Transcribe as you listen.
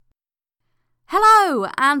Hello,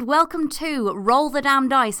 and welcome to Roll the Damn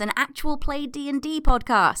Dice, an actual play D&D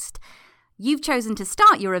podcast. You've chosen to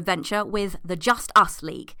start your adventure with the Just Us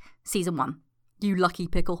League, Season 1. You lucky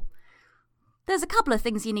pickle. There's a couple of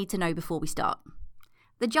things you need to know before we start.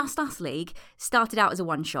 The Just Us League started out as a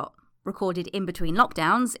one-shot, recorded in between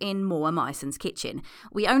lockdowns in Moa Myerson's kitchen.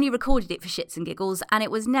 We only recorded it for shits and giggles, and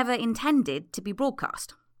it was never intended to be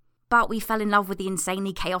broadcast. But we fell in love with the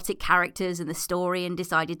insanely chaotic characters and the story and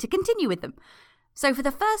decided to continue with them. So for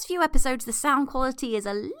the first few episodes, the sound quality is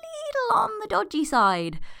a little on the dodgy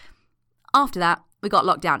side. After that, we got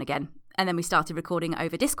locked down again, and then we started recording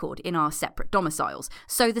over Discord in our separate domiciles,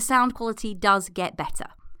 so the sound quality does get better.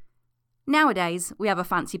 Nowadays, we have a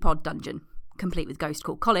fancy pod dungeon, complete with ghost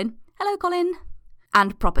called Colin. Hello, Colin.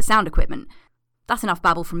 And proper sound equipment. That's enough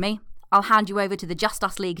babble from me. I'll hand you over to the Just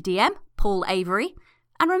Us League DM, Paul Avery.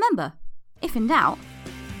 And remember, if in doubt,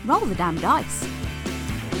 roll the damn dice.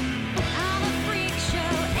 I'm a freak show,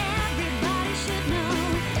 everybody should know.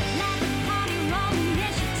 Like a party rolling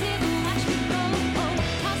initiative and watch me go.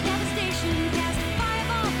 Cause devastation, cast a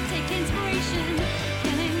fireball, take inspiration.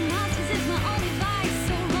 Killing monsters is my only vice,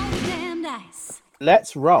 so roll the damn dice.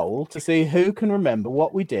 Let's roll to see who can remember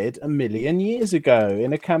what we did a million years ago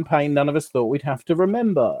in a campaign none of us thought we'd have to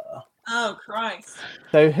remember. Oh, Christ.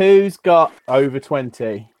 So who's got over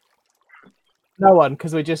 20? No one,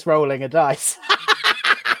 because we're just rolling a dice.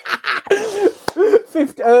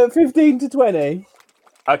 15 to 20.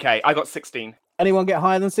 Okay, I got 16. Anyone get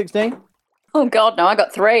higher than 16? Oh god, no, I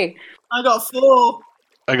got 3. I got 4.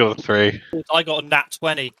 I got a 3. I got a nat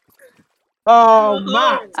 20. Oh,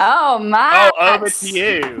 Matt. Oh, Matt! Oh, over to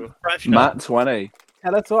you. Matt 20.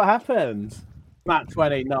 Tell us what happened. Matt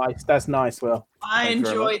 20, nice. That's nice, Will. I Thank you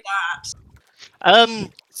very enjoyed that.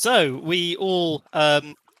 So we all,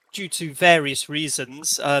 due to various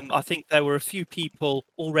reasons, I think there were a few people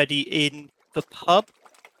already in the pub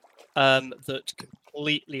that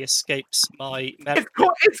completely escapes my memory.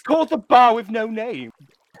 It's called the Bar with No Name.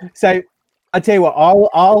 So, I tell you what,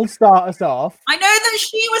 I'll start us off. I know that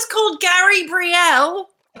she was called Gary Brielle.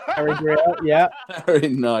 Harry Greer, yeah. Very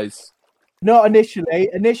nice. Not initially.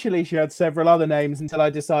 Initially, she had several other names until I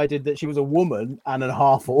decided that she was a woman and a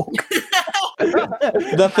half-orc.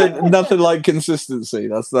 Nothing like consistency.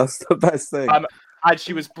 That's the best thing. And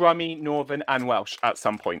she was Brummy, Northern, and Welsh at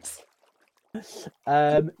some points.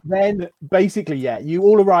 Then, basically, yeah, you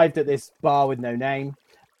all arrived at this bar with no name.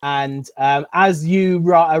 And as you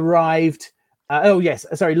arrived...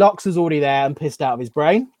 Lox was already there and pissed out of his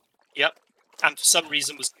brain. Yep. And for some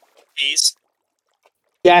reason was keys.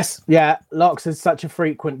 Yes, yeah. Lox is such a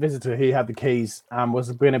frequent visitor. He had the keys and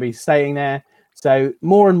was going to be staying there. So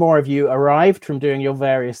more and more of you arrived from doing your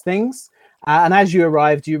various things. And as you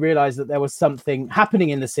arrived, you realized that there was something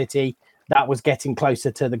happening in the city that was getting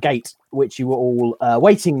closer to the gate, which you were all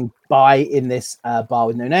waiting by in this bar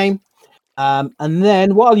with no name. And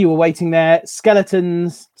then while you were waiting there,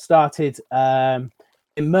 skeletons started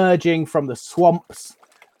emerging from the swamps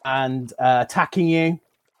and attacking you.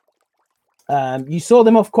 You saw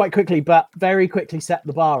them off quite quickly, but very quickly set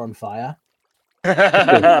the bar on fire.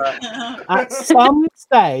 At some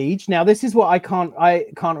stage, now this is what I can't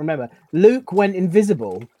remember. Luke went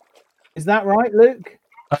invisible. Is that right, Luke?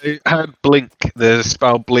 I had Blink, the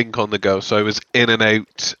spell Blink on the go, so I was in and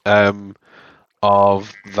out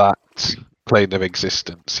of that plane of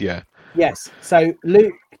existence, yeah. Yes. So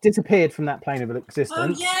Luke disappeared from that plane of Oh,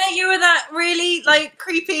 existence. yeah, you were that really,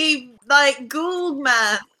 creepy, ghoul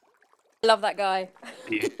man. I love that guy.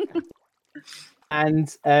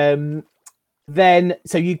 And then,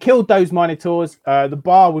 so you killed those minotaurs. The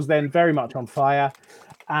bar was then very much on fire.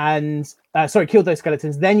 And, killed those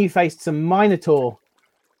skeletons. Then you faced some minotaur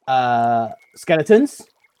skeletons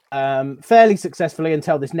fairly successfully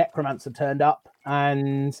until this necromancer turned up.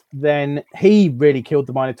 And then he really killed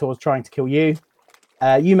the minotaurs trying to kill you.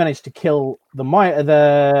 You managed to kill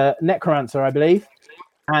the necromancer, I believe.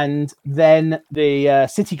 And then the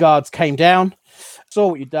city guards came down, saw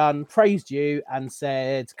what you'd done, praised you, and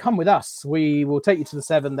said, "Come with us. We will take you to the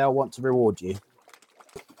Seven. They'll want to reward you."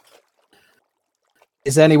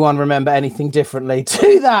 Does anyone remember anything differently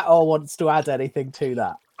to that, or wants to add anything to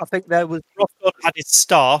that? I think there was Rothgon had his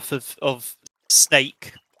staff of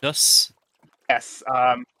snakeness. Yes,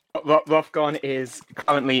 Rothgon is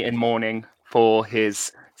currently in mourning for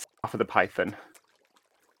his staff of the Python.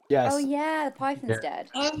 Yes. Oh yeah, the python's dead.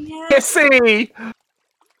 Oh, yeah. Kissy!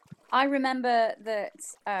 I remember that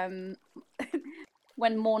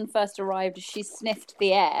when Morn first arrived, she sniffed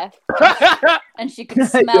the air and she could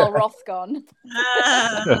smell Rothgon.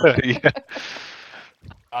 Yeah.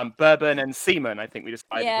 Bourbon and seaman, I think we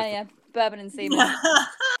decided. Yeah, bourbon and seaman.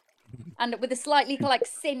 And with a slightly like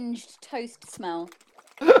singed toast smell.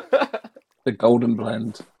 The golden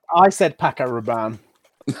blend. I said Paco Rabanne.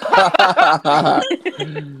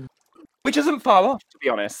 Which isn't far off, to be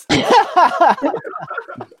honest.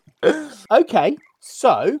 Okay, so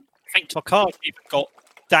I think Tokaj even got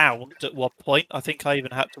downed at one point. I think I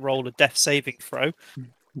even had to roll a death saving throw.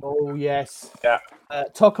 oh yes, Yeah.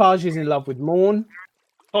 Tokaj is in love with Morn.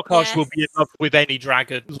 Tokaj will be in Yes. love with any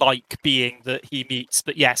dragon-like being that he meets,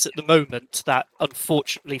 but yes, at the moment that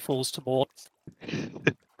unfortunately falls to Morn.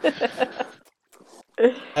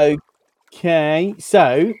 Okay,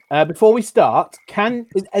 so before we start,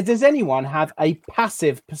 does anyone have a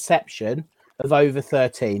passive perception of over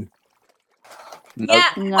 13? Nope.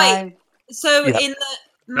 Yeah. No. Wait. So Yeah. in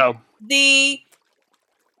No.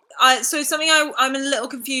 so something I'm a little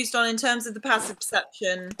confused on in terms of the passive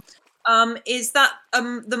perception. Is that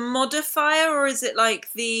the modifier, or is it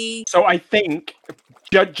like the? So I think,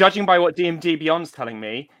 judging by what D&D Beyond's telling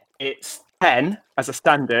me, it's 10 as a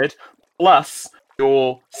standard, plus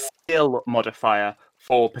your skill modifier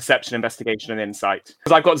for perception, investigation, and insight.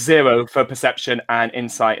 Because I've got 0 for perception and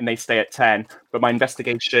insight, and they stay at 10, but my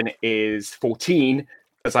investigation is 14,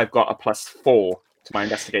 because I've got a +4 to my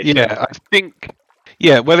investigation. Yeah, I think.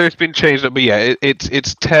 Yeah, whether it's been changed, but yeah,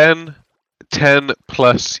 it's 10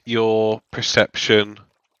 plus your perception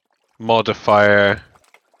modifier.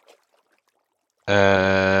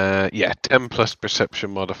 10 plus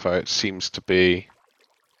perception modifier. It seems to be.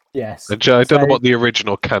 Yes. I don't know So- what the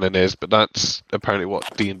original canon is, but that's apparently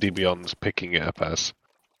what D&D Beyond's picking it up as.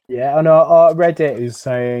 Yeah, and Reddit is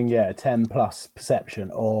saying 10 plus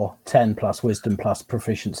perception or 10 plus wisdom plus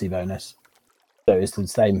proficiency bonus. So it's the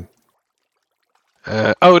same.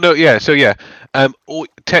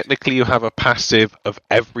 Technically you have a passive of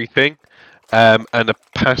everything, and a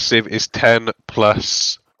passive is 10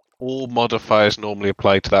 plus all modifiers normally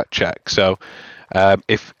apply to that check. So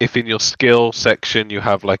if in your skill section you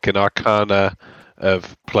have like an arcana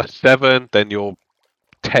of +7, then your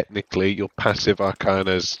passive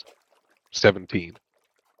arcana's 17.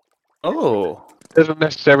 Oh. Doesn't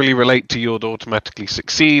necessarily relate to you'd automatically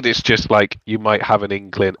succeed. It's just like you might have an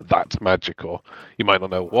inkling that's magical. You might not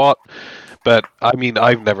know what, but I mean,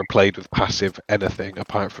 I've never played with passive anything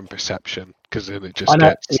apart from perception because then it just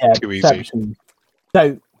gets too easy. perception.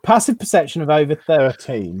 So passive perception of over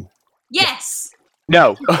 13. Yes.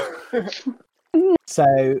 No.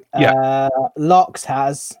 So Yeah. Lox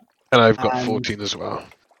has And I've got And- 14 as well.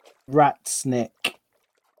 Ratsnick,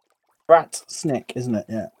 isn't it?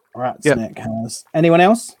 Yeah, Yep. Ratsnick has. Anyone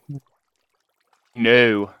else?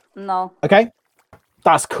 No. No. Okay,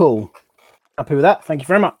 that's cool. Happy with that. Thank you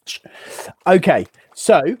very much. Okay,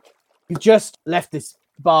 so we just left this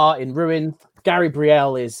bar in ruin. Gary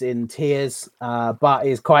Brielle is in tears, but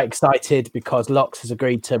is quite excited because Lox has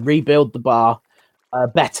agreed to rebuild the bar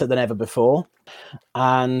better than ever before.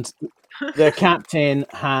 And the captain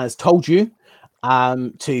has told you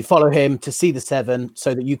to follow him to see the 7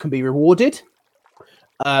 so that you can be rewarded.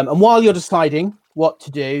 And while you're deciding what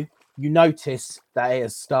to do, you notice that it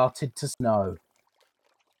has started to snow.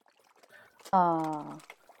 Ah.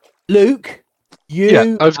 Luke, you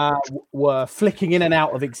Yeah, I was- were flicking in and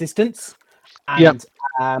out of existence. Yep.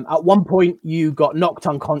 And at one point, you got knocked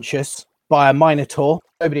unconscious by a Minotaur.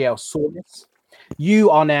 Nobody else saw this. You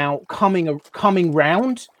are now coming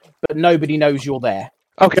round, but nobody knows you're there.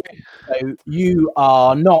 Okay. So you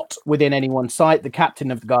are not within anyone's sight. The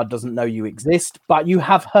captain of the guard doesn't know you exist, but you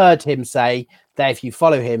have heard him say that if you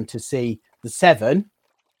follow him to see the 7,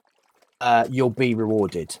 you'll be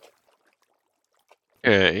rewarded.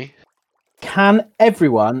 Okay. Can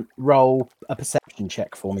everyone roll a perception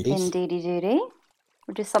check for me, please? Indeedy doody.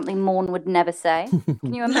 Which is something Morn would never say.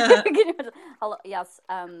 Can you imagine? Can you imagine? Yes,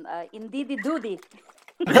 indeedy doody.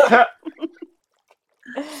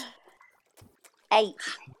 8.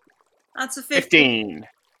 That's a 15.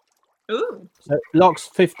 15. Ooh. So Lox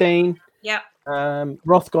 15, Yeah.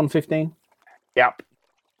 Rothgon 15, Yep.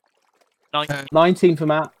 19 for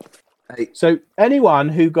Matt. 8. So anyone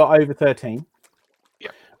who got over 13,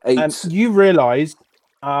 8. you realise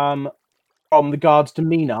from the guard's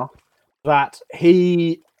demeanour that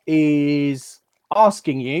he is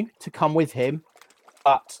asking you to come with him,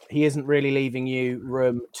 but he isn't really leaving you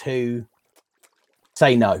room to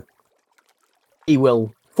say no. He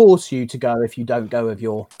will force you to go if you don't go of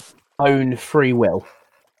your own free will.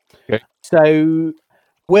 Okay. So,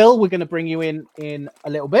 Will, we're going to bring you in a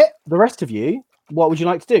little bit. The rest of you, what would you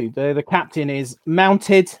like to do? The captain is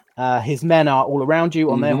mounted. His men are all around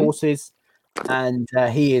you on their Mhm. horses, and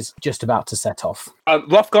he is just about to set off.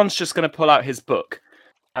 Rothgon's just going to pull out his book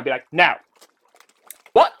and be like, now,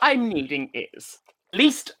 what I'm needing is at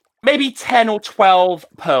least maybe 10 or 12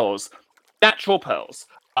 pearls, natural pearls.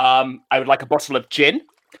 I would like a bottle of gin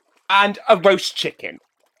and a roast chicken.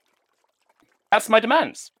 That's my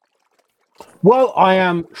demands. Well, I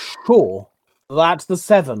am sure that the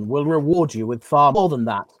 7 will reward you with far more than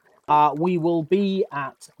that. We will be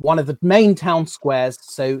at one of the main town squares,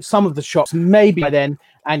 so some of the shops may be by then,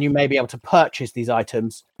 and you may be able to purchase these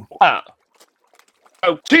items. Oh,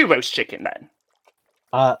 2 roast chicken then.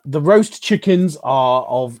 The roast chickens are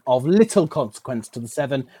of little consequence to the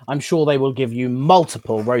 7. I'm sure they will give you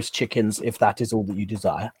multiple roast chickens if that is all that you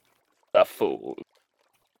desire. The fool.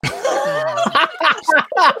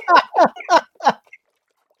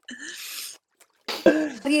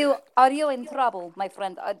 Are you in trouble, my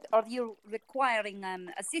friend? Are you requiring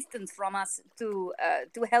assistance from us to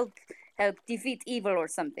help defeat evil or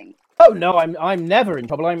something? Oh no, I'm never in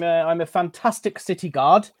trouble. I'm a fantastic city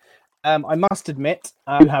guard. I must admit,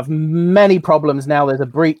 you have many problems now. There's a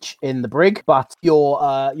breach in the brig, but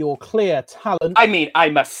your clear talent. I mean, I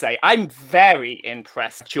must say, I'm very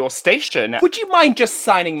impressed at your station. Would you mind just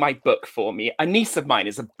signing my book for me? A niece of mine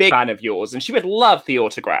is a big fan of yours, and she would love the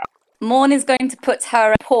autograph. Morn is going to put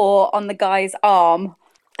her paw on the guy's arm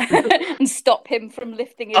and stop him from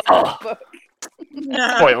lifting his book.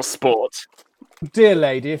 Spoil sport. Dear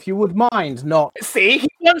lady, if you would mind not. See, he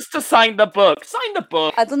wants to sign the book. Sign the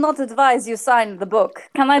book. I do not advise you sign the book.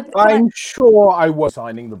 I'm sure I was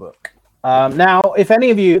signing the book. Now, if any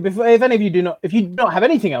of you do not have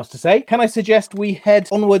anything else to say, can I suggest we head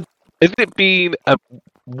onward? Has it been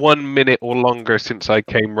 1 minute or longer since I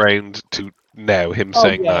came round to now him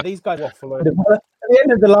saying that? These guys waffle. At the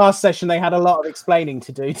end of the last session, they had a lot of explaining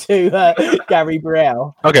to do to Gary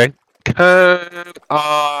Brielle. Okay. Can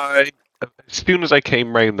I, as soon as I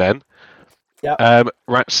came round then,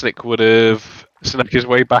 Ratsnick would have snuck his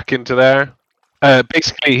way back into there.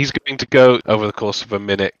 Basically, he's going to go, over the course of a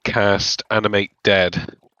minute, cast Animate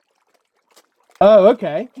Dead. Oh,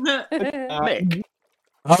 okay. Mick.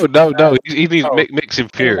 Oh, no, he needs Mick's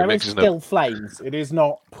inferior. There Mick's is not. still flames. It is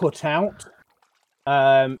not put out.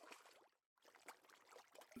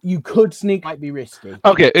 You could sneak, might be risky.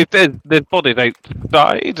 Okay, if there's bodies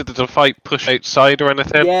outside, did the fight push outside or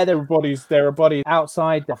anything? Yeah, there are bodies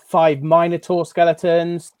outside. There are 5 Minotaur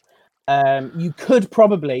skeletons. You could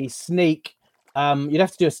probably sneak. You'd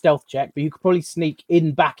have to do a stealth check, but you could probably sneak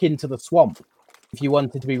back into the swamp if you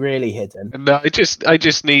wanted to be really hidden. No,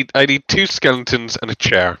 I need 2 skeletons and a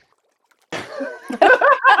chair.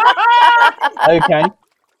 Okay.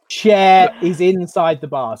 Chair is inside the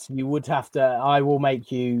bar, so you would have to. I will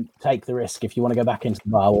make you take the risk if you want to go back into the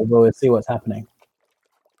bar. We'll see what's happening.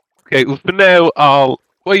 Okay, well, for now, I'll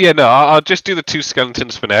just do the 2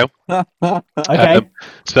 skeletons for now. Okay.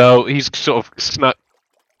 So he's sort of snuck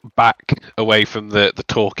back away from the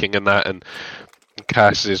talking and that, and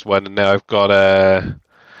casts his one, and now I've got a.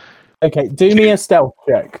 Okay, do me a stealth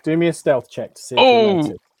check. To see.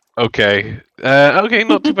 If Okay. Okay,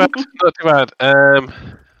 not too bad. Not too bad.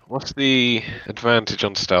 What's the advantage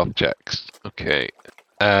on stealth checks? Okay.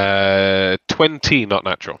 20, not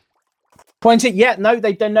natural. 20. Yeah, no,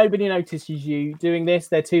 nobody notices you doing this.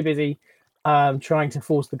 They're too busy trying to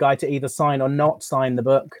force the guy to either sign or not sign the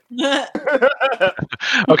book.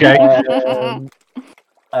 Okay.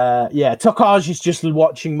 Yeah, Tokaj is just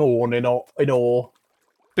watching Morn in awe.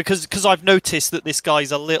 Because I've noticed that this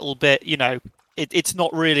guy's a little bit, it's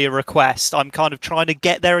not really a request. I'm kind of trying to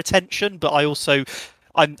get their attention, but I also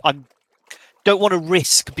I'm don't want to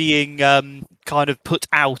risk being kind of put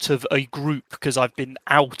out of a group because I've been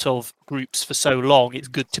out of groups for so long. It's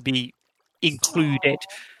good to be included.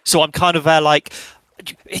 So I'm kind of like,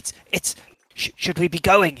 should we be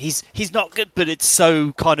going? He's not good, but it's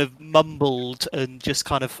so kind of mumbled and just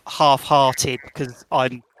kind of half-hearted because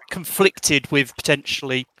I'm conflicted with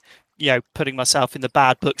potentially, putting myself in the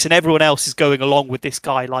bad books, and everyone else is going along with this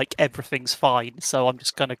guy like everything's fine. So I'm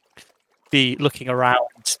just gonna be looking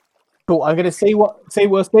around. Cool. I'm gonna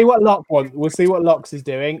we'll see what Locke wants. We'll see what Locke's is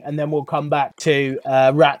doing, and then we'll come back to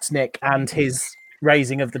Ratsnick and his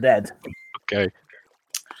raising of the dead. Okay.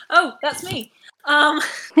 Oh, that's me.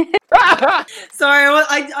 Sorry,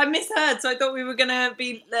 I misheard, so I thought we were gonna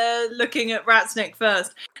be looking at Ratsnick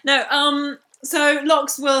first. No, so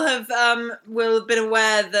Lox will have been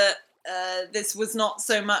aware that this was not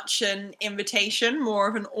so much an invitation, more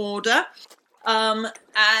of an order, but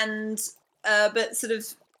sort of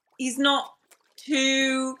he's not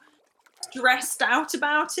too stressed out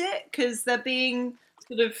about it because they're being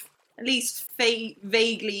sort of at least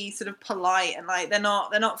vaguely sort of polite and like they're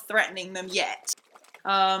not threatening them yet.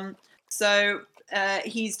 So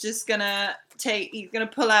he's just gonna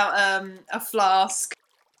pull out a flask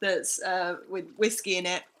that's with whiskey in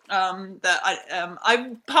it, That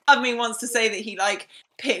I part of me wants to say that he like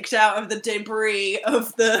picked out of the debris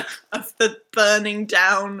of the burning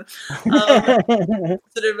down,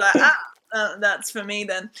 sort of like that's for me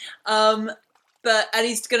then. But and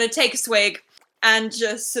he's gonna take a swig and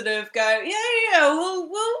just sort of go, yeah, we'll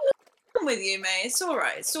come with you, mate. It's all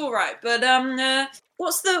right. But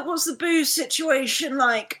what's the booze situation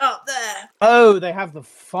like up there? Oh, they have the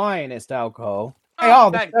finest alcohol. They Oh,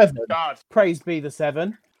 are the thank 7. God. Praise be the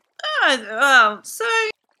 7. Well, so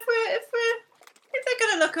if they're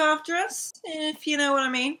gonna look after us, if you know what I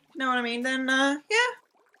mean, then yeah.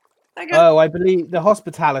 I guess. Oh, I believe the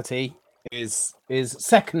hospitality is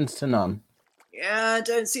second to none. Yeah, I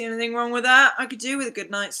don't see anything wrong with that. I could do with a good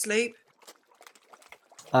night's sleep.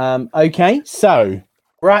 Okay, so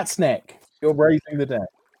Rat's Neck, you're raising the dead.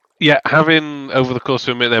 Yeah, having over the course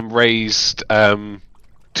of a minute then raised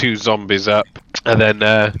 2 zombies up, and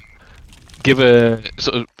then give a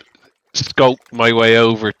sort of sculpt my way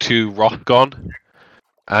over to Rothgon,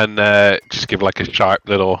 and just give like a sharp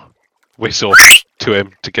little whistle to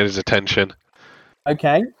him to get his attention.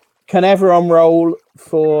 Okay, can everyone roll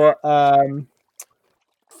for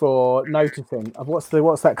noticing? What's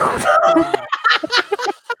that called?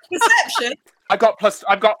 Perception. I've got plus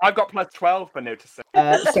 12 for noticing.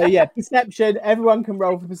 So yeah, perception. Everyone can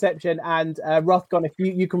roll for perception, and Rothgon, if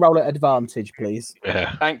you can roll at advantage, please.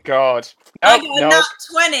 Yeah. Thank God. I Nope, got a nope. nat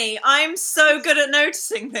 20. I'm so good at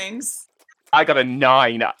noticing things. I got a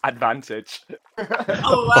 9 advantage.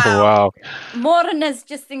 Oh wow. Oh wow. Morna's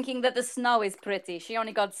just thinking that the snow is pretty. She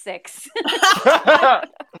only got 6.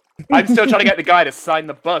 I'm still trying to get the guy to sign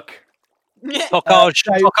the book.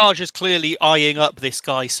 Tokaj is clearly eyeing up this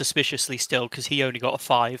guy suspiciously still because he only got a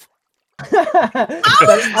 5. Wrong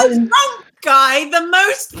guy, the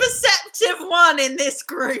most perceptive one in this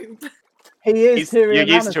group. He is You're Tyrion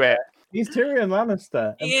used Lannister. to it. He's Tyrion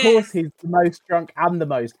Lannister. He Of course, is. he's the most drunk and the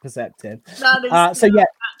most perceptive. That is So yeah,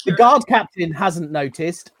 the accurate. guard captain hasn't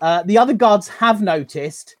noticed. The other guards have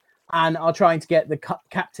noticed and are trying to get the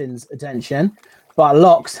captain's attention, but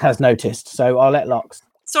Lox has noticed. So I'll let Lox.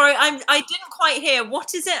 Sorry, I didn't quite hear.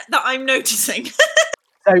 What is it that I'm noticing?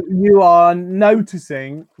 So you are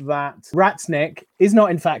noticing that Ratsnick is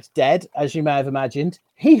not in fact dead, as you may have imagined.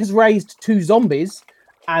 He has raised 2 zombies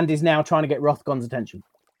and is now trying to get Rothgon's attention.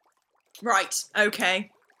 Right.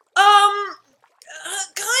 Okay.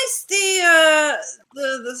 Guys, the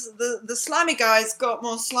slimy guy's got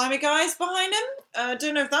more slimy guys behind him. I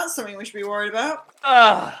don't know if that's something we should be worried about.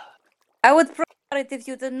 Ugh. I would prefer it if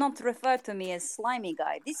you did not refer to me as slimy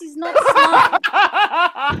guy. This is not slime.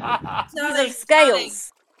 These are Darling,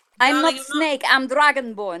 scales. I'm Darling, not snake, I'm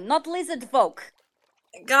dragonborn, not lizard folk.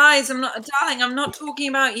 Guys, I'm not talking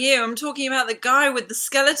about you. I'm talking about the guy with the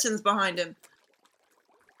skeletons behind him.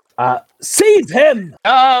 Seize him!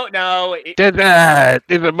 No.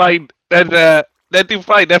 Never mind. They're doing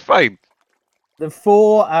fine. They're fine. The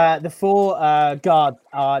four guards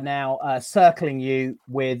are now circling you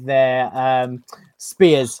with their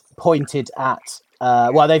spears pointed at.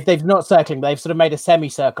 Well, they've not circling. They've sort of made a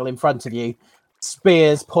semicircle in front of you,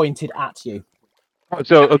 spears pointed at you.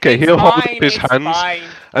 So okay, he'll hold up his hands.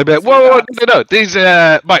 I'd be like, whoa, no. These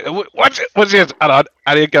Mike, what's this? And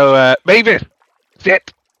he'll go, Maven,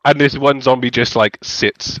 sit. And this one zombie just like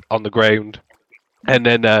sits on the ground, and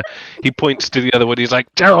then he points to the other one. He's like,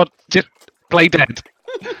 Gerald, just play dead.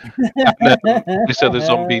 And then this other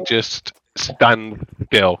zombie just stands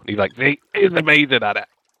still. He's like, he's amazing at it.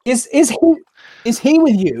 Is he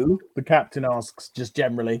with you? The captain asks, just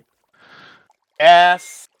generally.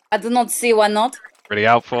 Yes. I do not see why not. Pretty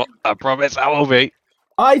helpful. I promise I will be.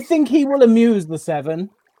 I think he will amuse the 7.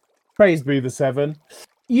 Praise be the 7.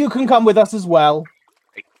 You can come with us as well.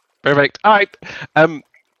 Perfect. All right. And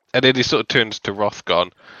then he sort of turns to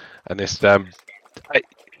Rothgon, and this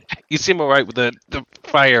you seem all right with the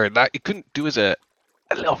fire and that. You couldn't do us a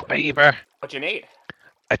little favor? What do you need?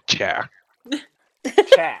 A chair.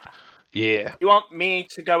 Chair. Yeah. You want me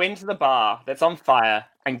to go into the bar that's on fire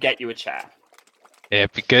and get you a chair? Yeah,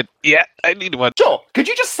 if you could. Yeah, I need one. Sure. Could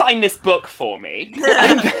you just sign this book for me?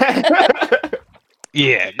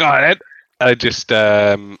 Yeah, go ahead. I just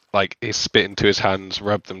like he spit into his hands,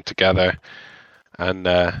 rubbed them together, and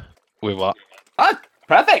with what? Ah,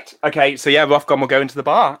 perfect. Okay, so yeah, Rothgon will go into the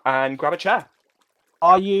bar and grab a chair.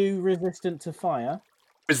 Are you resistant to fire?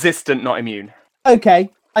 Resistant, not immune. Okay.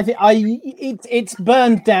 I think it's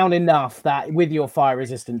burned down enough that with your fire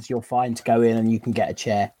resistance, you're fine to go in and you can get a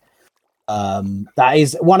chair. That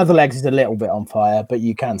is one of the legs is a little bit on fire, but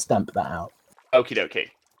you can stamp that out. Okie dokie.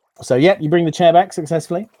 So yep, you bring the chair back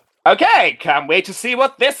successfully. Okay, can't wait to see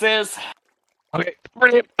what this is. Okay,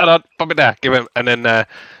 brilliant. And I'll pop it there, give him, and then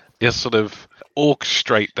he'll sort of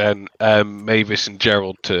orchestrate then Mavis and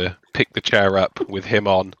Gerald to pick the chair up with him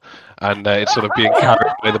on, and it's sort of being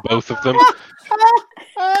carried by the both of them.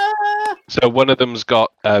 So one of them's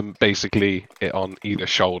got basically it on either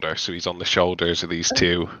shoulder, so he's on the shoulders of these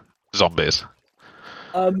two zombies.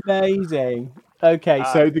 Amazing. Okay,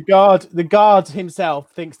 so the guard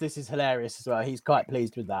himself thinks this is hilarious as well. He's quite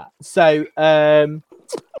pleased with that. So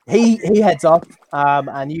he heads off,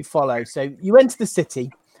 and you follow. So you enter the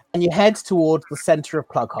city, and you head towards the center of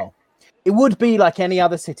Plughole. It would be like any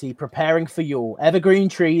other city preparing for Yule. Evergreen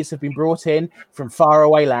trees have been brought in from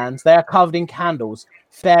faraway lands. They are covered in candles,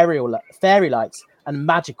 fairy lights, and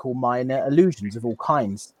magical minor illusions of all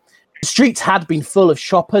kinds. The streets had been full of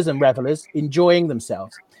shoppers and revelers enjoying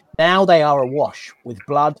themselves. Now they are awash with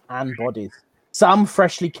blood and bodies, some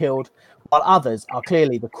freshly killed, while others are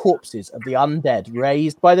clearly the corpses of the undead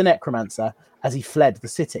raised by the necromancer as he fled the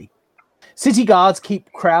city. City guards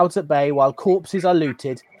keep crowds at bay while corpses are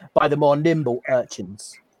looted by the more nimble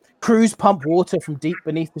urchins. Crews pump water from deep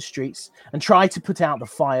beneath the streets and try to put out the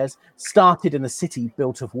fires started in the city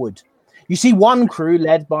built of wood. You see one crew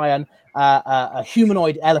led by a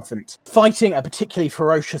humanoid elephant fighting a particularly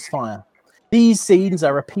ferocious fire. These scenes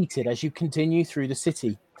are repeated as you continue through the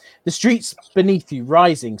city. The streets beneath you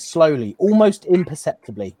rising slowly, almost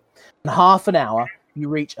imperceptibly. In half an hour, you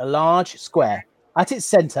reach a large square. At its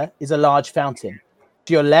center is a large fountain.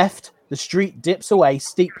 To your left, the street dips away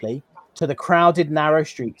steeply to the crowded, narrow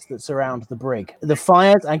streets that surround the brig. The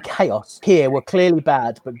fires and chaos here were clearly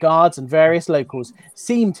bad, but guards and various locals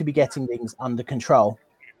seem to be getting things under control.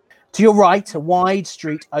 To your right, a wide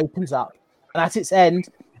street opens up, and at its end,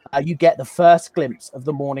 you get the first glimpse of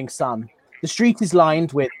the morning sun. The street is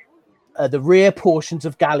lined with the rear portions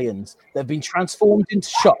of galleons that have been transformed into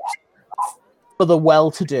shops for the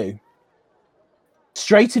well-to-do.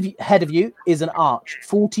 Straight ahead of you is an arch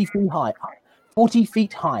 40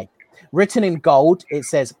 feet high. Written in gold, it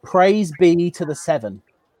says, "Praise be to the Seven."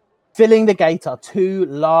 Filling the gate are two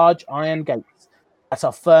large iron gates that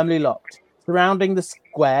are firmly locked. Surrounding the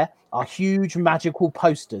square are huge magical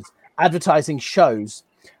posters advertising shows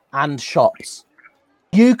and shops.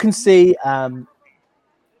 You can see the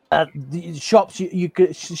shops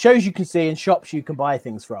shows you can see and shops you can buy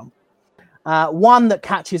things from. One that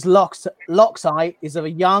catches Locke's eye is of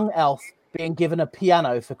a young elf being given a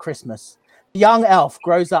piano for Christmas. The young elf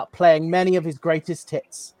grows up playing many of his greatest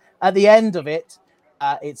hits. At the end of it,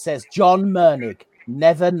 it says, "John Mernig,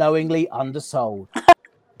 never knowingly undersold."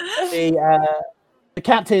 The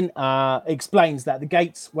captain explains that the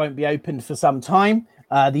gates won't be opened for some time.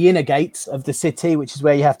 The inner gates of the city, which is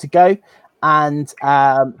where you have to go, and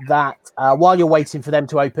that while you're waiting for them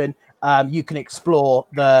to open, you can explore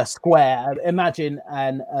the square. Imagine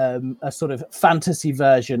a sort of fantasy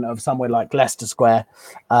version of somewhere like Leicester Square,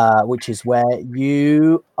 which is where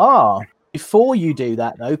you are. Before you do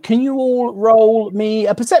that, though, can you all roll me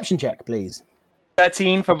a perception check, please?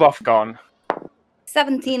 13 for Rothgon.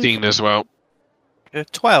 17. 15 as well.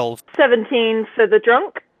 12. 17 for the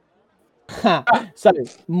drunk. So,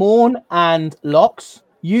 Morn and Lox,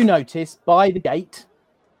 you notice by the gate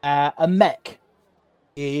a mech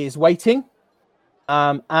is waiting,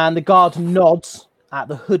 and the guard nods at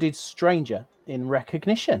the hooded stranger in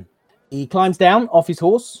recognition. He climbs down off his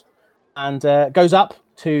horse and goes up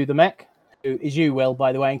to the mech, who is you, Will,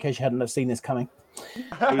 by the way, in case you hadn't seen this coming.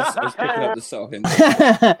 I was picking up the saw him.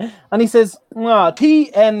 And he says,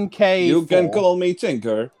 TNK. You can call me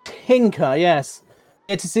Tinker. Tinker, yes.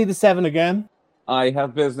 Get to see the Seven again. I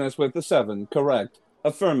have business with the Seven, correct.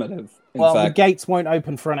 Affirmative. In Well, fact, the gates won't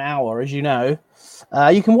open for an hour, as you know.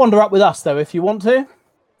 You can wander up with us, though, if you want to.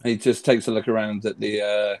 he just takes a look around at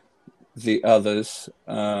the others.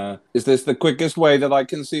 Is this the quickest way that I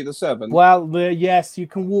can see the Seven? Well, yes, you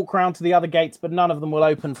can walk around to the other gates, but none of them will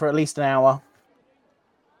open for at least an hour.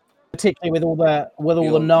 Particularly with all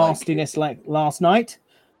the nastiness like last night.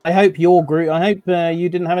 I hope you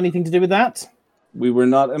didn't have anything to do with that. We were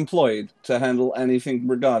not employed to handle anything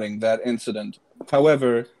regarding that incident.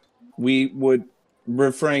 However, we would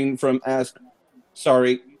refrain from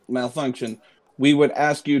malfunction. We would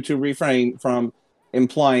ask you to refrain from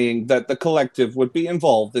implying that the collective would be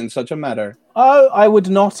involved in such a matter. Oh, I would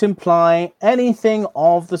not imply anything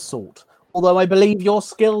of the sort. Although I believe your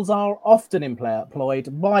skills are often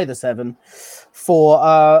employed by the Seven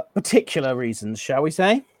for particular reasons, shall we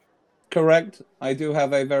say? Correct. I do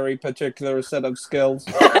have a very particular set of skills.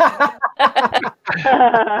 So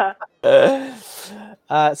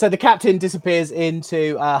the captain disappears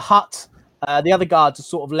into a hut. The other guards are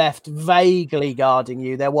sort of left vaguely guarding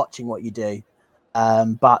you. They're watching what you do.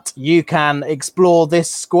 But you can explore this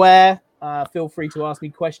square feel free to ask me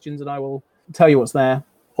questions and I will tell you what's there.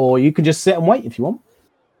 Or you can just sit and wait if you want.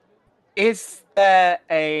 Is there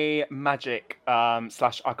a magic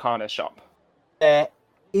slash arcana shop? There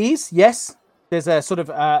is, yes. There's a sort of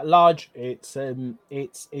large. It's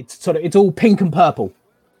all pink and purple,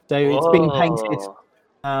 so it's being painted.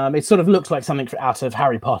 It sort of looks like something out of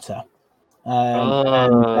Harry Potter.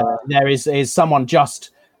 And there is someone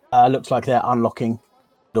just looks like they're unlocking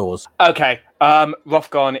doors. Okay.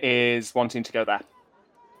 Rothgon is wanting to go there.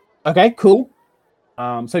 Okay, cool.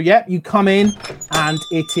 So yeah, you come in and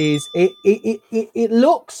it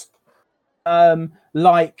looks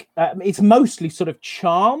like it's mostly sort of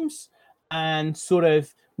charms and sort of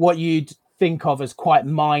what you'd think of as quite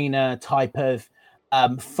minor type of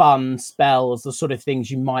fun spells, the sort of things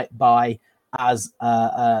you might buy as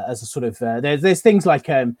a sort of there's things like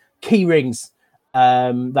key rings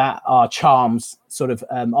that are charms sort of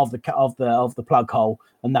of the plug hole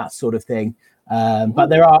and that sort of thing. But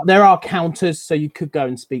there are counters, so you could go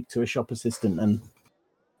and speak to a shop assistant. And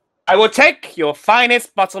I will take your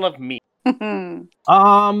finest bottle of meat. we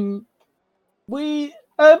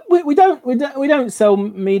don't sell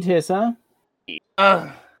mead here, sir.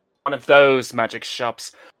 One of those magic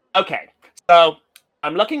shops. Okay, so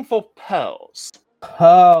I'm looking for pearls.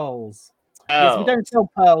 Pearls. Yes, we Oh, don't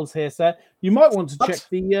sell pearls here, sir. You might want to check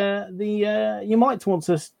you might want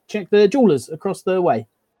to check the jewelers across the way.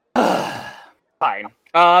 fine.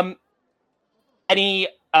 Any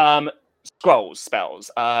scrolls,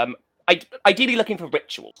 spells? Ideally looking for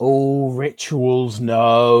rituals. Oh, rituals,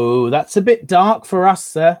 no. That's a bit dark for us,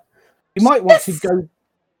 sir. You might want to go.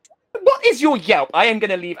 What is your Yelp? I am going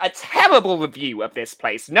to leave a terrible review of this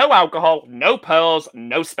place. No alcohol, no pearls,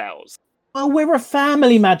 no spells. Well, we're a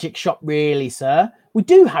family magic shop, really, sir. We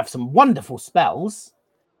do have some wonderful spells.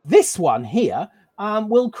 This one here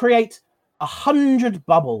will create 100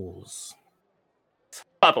 bubbles.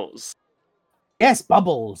 Bubbles. Yes,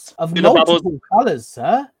 bubbles of Do the bubbles- multiple colours,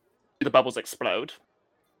 sir. Do the bubbles explode?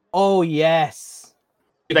 Oh, yes.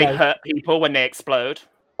 Do they No. hurt people when they explode?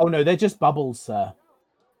 Oh, no, they're just bubbles, sir.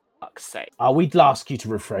 Fuck's sake. We'd ask you to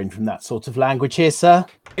refrain from that sort of language here, sir.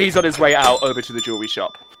 He's on his way out over to the jewelry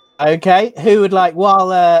shop. Okay, who would like,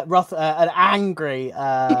 while an angry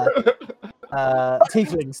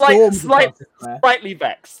tiefling storms across the square. Slightly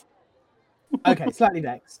vexed. Okay, slightly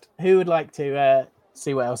next. Who would like to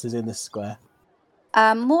see what else is in this square?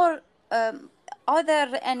 Are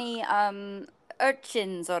there any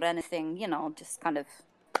urchins or anything, just kind of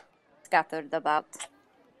scattered about?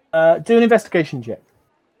 Do an investigation check.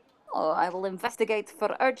 Oh, I will investigate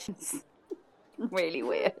for urchins. Really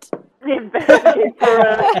weird. Investigate for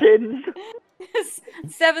urchins.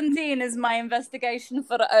 17 is my investigation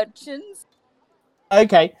for urchins.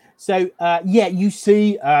 Okay, so yeah, you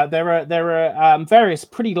see there are various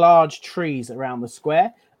pretty large trees around the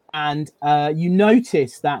square, and you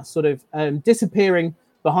notice that sort of disappearing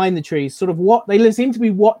behind the trees, sort of what they seem to be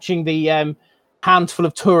watching the handful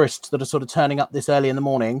of tourists that are sort of turning up this early in the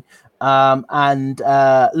morning, and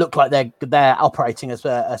look like they're operating as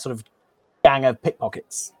a sort of gang of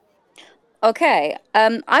pickpockets. Okay,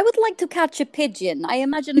 I would like to catch a pigeon. I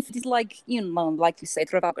imagine if it is like, like you say,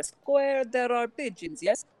 Trafalgar Square, there are pigeons,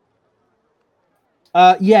 yes?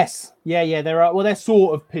 Yes, yeah, there are. Well, they're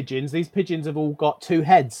sort of pigeons. These pigeons have all got two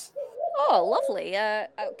heads. Oh, lovely. Can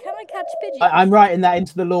I catch pigeons? I'm writing that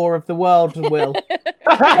into the lore of the world, Will.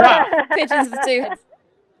 Pigeons with two heads.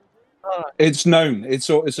 It's known. It's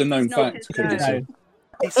a known It's known, fact. it's couldn't known. it?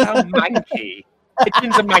 They sound manky.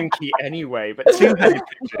 Pigeons are manky anyway, but two-headed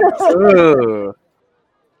pigeons.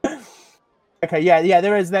 Ugh. Okay, yeah,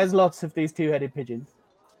 there's lots of these two-headed pigeons.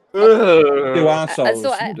 Ugh. Two assholes.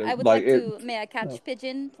 So I would like like to. May I catch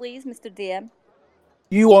pigeon, please, Mr. DM?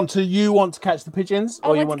 You want to catch the pigeons, I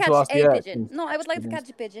or you want want to to catch ask the a urchins? pigeon. No, I would like to Pigeons. catch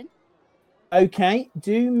a pigeon. Okay,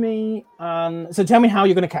 do me. So tell me how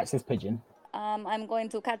you're going to catch this pigeon. I'm going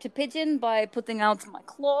to catch a pigeon by putting out my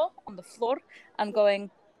claw on the floor and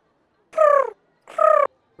going.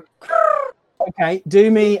 Okay,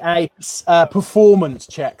 do me a performance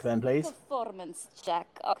check then, please. Performance check.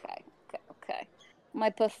 Okay. My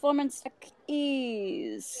performance check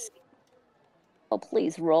is. Oh,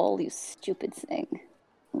 please roll, you stupid thing.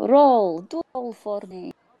 Roll. Do roll for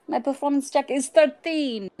me. My performance check is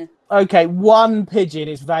 13. Okay, one pigeon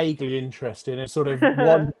is vaguely interested and sort of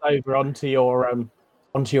wanders over onto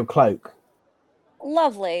your cloak.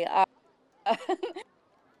 Lovely.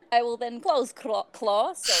 I will then close claw,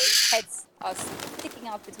 so its heads are sticking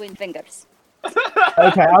out between fingers.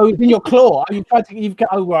 Okay, it's in your claw.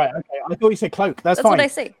 Oh, right. Okay, I thought you said cloak. That's That's fine. what I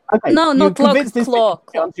say. Okay, No, you've not cloak, convinced this claw, pigeon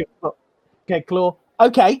to get onto your claw. Okay, claw.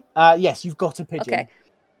 Okay, yes, you've got a pigeon. Okay.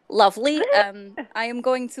 Lovely. I am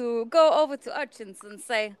going to go over to urchins and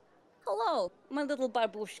say, hello, my little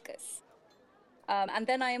babushkas. And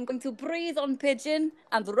then I am going to breathe on pigeon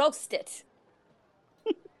and roast it.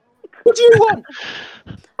 What do you want?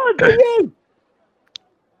 Oh, What do you?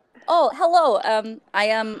 Oh, hello. I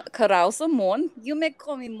am Carousa Morn. You may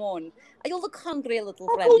call me Morn. You look hungry, little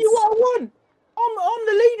I'll friends. call you what I want. I'm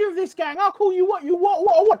the leader of this gang. I'll call you what I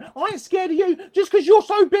want. I ain't scared of you just because you're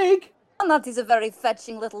so big. And that is a very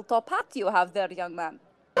fetching little top hat you have there, young man.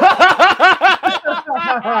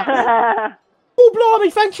 Oh,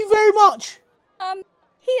 blimey, thank you very much.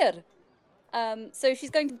 Here. So she's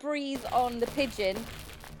going to breathe on the pigeon,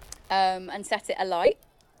 and set it alight.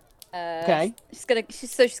 Okay. She's gonna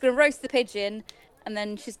roast the pigeon, and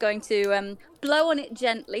then she's going to blow on it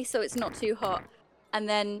gently so it's not too hot, and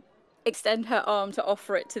then extend her arm to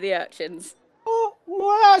offer it to the urchins. Oh,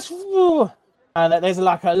 well, that's... And there's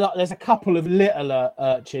there's a couple of little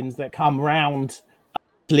urchins that come round.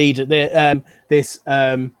 Lead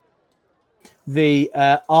the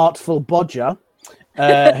artful Bodger,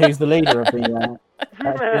 who's the leader of the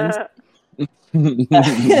urchins.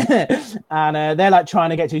 And they're like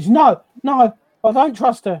trying to get to you. No, I don't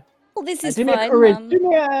trust her. Well, this is Do me a fine. do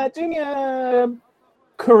me a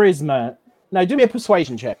charisma. No, do me a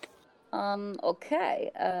persuasion check.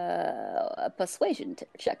 Okay. A persuasion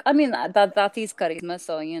check. I mean, that is charisma,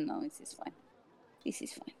 so this is fine. This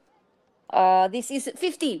is fine. This is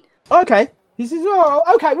 15. Okay. This is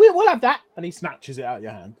okay. We'll have that. And he snatches it out of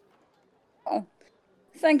your hand. Oh,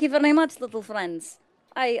 thank you very much, little friends.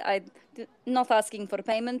 I not asking for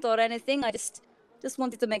payment or anything. I just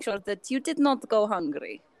wanted to make sure that you did not go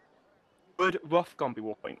hungry. Would Rothgon be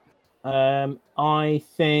walking? I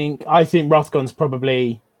think Rothgon's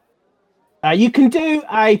probably. You can do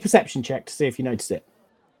a perception check to see if you notice it.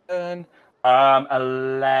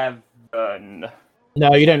 11.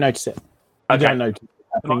 No, you don't notice it. You Okay. don't notice it.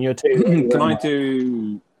 I mean, you're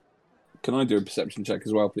too. Can I do a perception check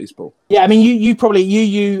as well, please, Paul? Yeah, I mean, you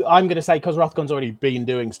probably I'm going to say because Rothgon's already been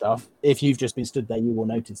doing stuff. If you've just been stood there, you will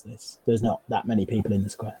notice this. There's not that many people in the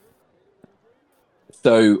square.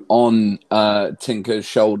 So on Tinker's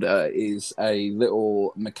shoulder is a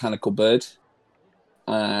little mechanical bird,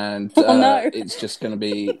 and Oh, no. it's just going to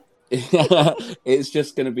be it's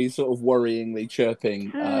just going to be sort of worryingly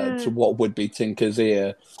chirping to what would be Tinker's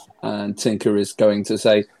ear, and Tinker is going to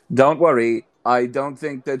say, "Don't worry, I don't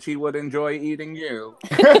think that she would enjoy eating you."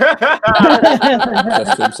 Just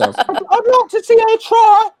to himself. I'd like to see her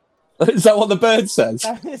try. Is that what the bird says?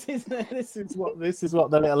 This is what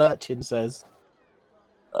the little urchin says.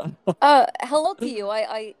 Hello to you.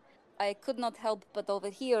 I could not help but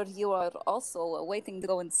overhear you are also waiting to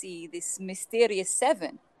go and see this mysterious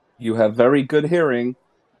seven. You have very good hearing.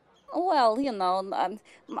 Well, I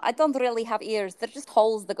don't really have ears. They're just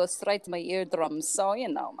holes that go straight to my eardrums. So,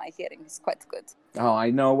 my hearing is quite good. Oh,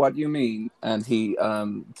 I know what you mean. And he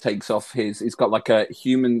takes off he's got like a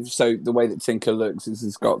human, so the way that Tinker looks is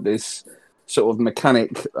he's got this sort of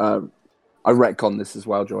mechanic, I retcon this as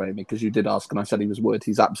well, Joanne, because you did ask and I said he was wood.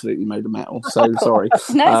 He's absolutely made of metal, so sorry.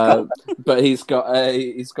 No, but he's got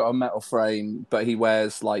a metal frame, but he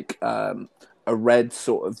wears like a red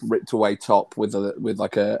sort of ripped away top with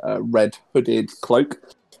a red hooded cloak,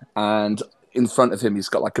 and in front of him he's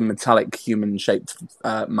got like a metallic human shaped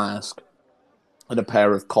mask and a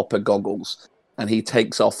pair of copper goggles, and he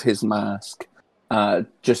takes off his mask,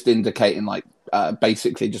 just indicating like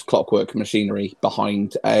basically just clockwork machinery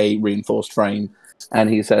behind a reinforced frame, and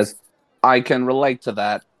he says, "I can relate to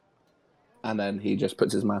that," and then he just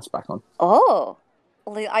puts his mask back on. Oh,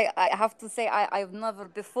 well, I have to say I've never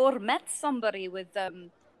before met somebody with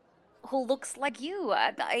who looks like you.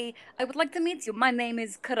 I would like to meet you. My name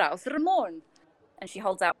is Karaus Ramon, and she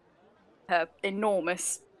holds out her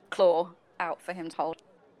enormous claw out for him to hold.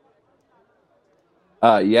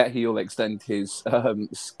 Yeah, he'll extend his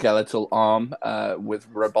skeletal arm with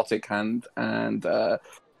robotic hand and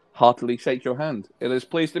heartily shake your hand. It is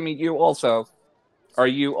pleased to meet you also. Are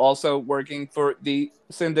you also working for the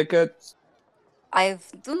Syndicate? I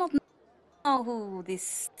do not know who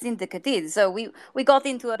this syndicate is. So we got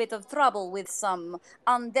into a bit of trouble with some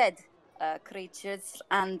undead creatures,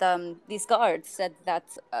 and these guards said that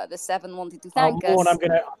the Seven wanted to thank us. Morn,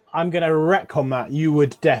 I'm gonna retcon that. You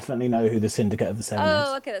would definitely know who the Syndicate of the Seven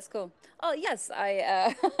Oh, is. okay, that's cool. Oh, yes,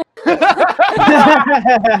 I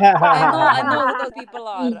I know who those people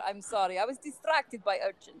are. I'm sorry, I was distracted by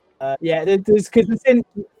Urchin. Yeah, because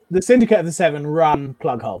the Syndicate of the Seven run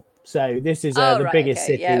Plughole, so this is Oh, the right, biggest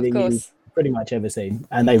okay, city yeah, of that you've course. pretty much ever seen,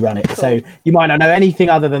 and they run it. Cool. So you might not know anything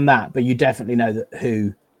other than that, but you definitely know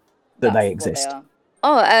who they That's what exist. are.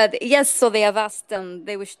 Oh, yes. So they have asked.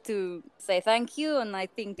 They wish to say thank you, and I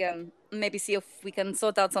think maybe see if we can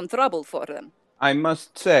sort out some trouble for them. I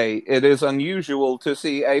must say, it is unusual to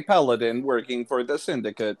see a paladin working for the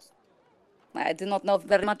syndicate. I do not know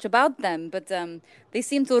very much about them, but they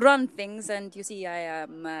seem to run things, and you see, I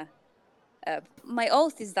am. My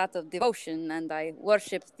oath is that of devotion, and I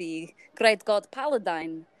worship the great god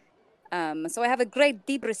Paladine. So I have a great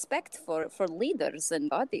deep respect for leaders and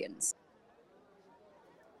guardians.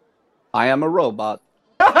 I am a robot,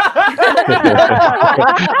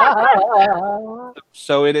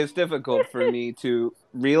 so it is difficult for me to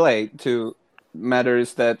relate to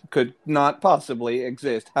matters that could not possibly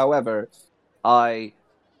exist. However, I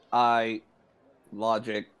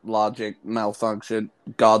logic malfunction.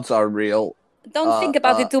 Gods are real. Don't think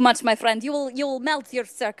about it too much, my friend. You'll melt your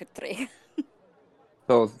circuitry.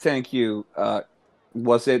 So thank you.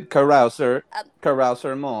 Was it Carouser?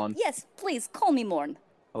 Carouser Mon. Yes, please call me Morn.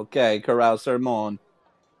 Okay, Carouser Mon.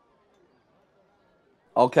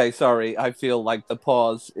 Okay, sorry. I feel like the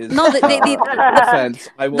pause is No, the offense.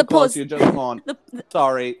 I will the call pause- you just Mon.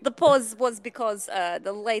 Sorry. The pause was because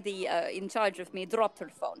the lady in charge of me dropped her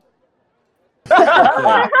phone.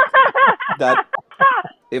 Okay. That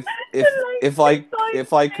if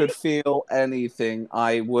I could feel anything,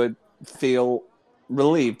 I would feel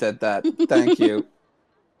relieved at that. Thank you.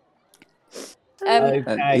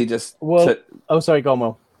 And he just sorry, go on,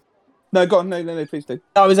 Will. No, go on. No, please do.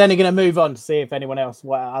 I was only going to move on to see if anyone else,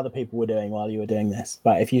 what other people were doing while you were doing this.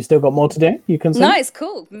 But if you still got more to do, you can. Nice,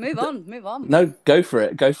 cool. Move on. No, go for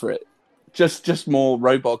it. Just more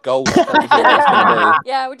robot gold. That is all it's gonna be.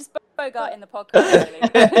 Yeah, we just Bogart in the podcast. Really.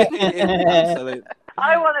 Absolutely.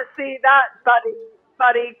 I want to see that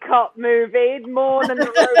buddy cop movie more than the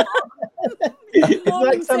robot. It's Morning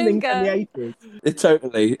like something Tinker. from the 80s. It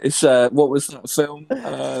totally. It's what was that film?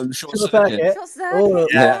 Short Circuit. Short Circuit, Or,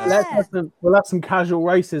 yeah. we'll have some casual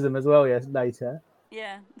racism as well, later.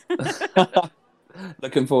 Yeah.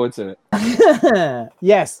 Looking forward to it.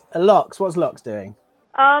 Yes, Lox. What's Lox doing?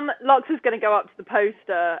 Lox is going to go up to the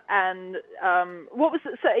poster and what was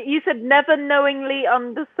it? So you said never knowingly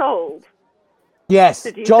undersold. Yes,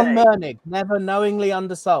 Did you John say? Mernig, never knowingly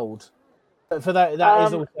undersold. But for that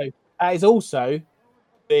is also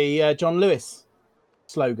the John Lewis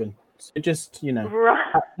slogan. So just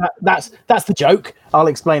Right. that's the joke. I'll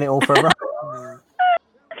explain it all for him.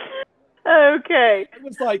 Okay. It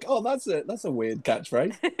was like, oh, that's a weird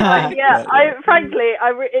catchphrase. Yeah, frankly,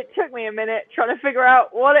 it took me a minute trying to figure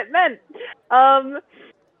out what it meant.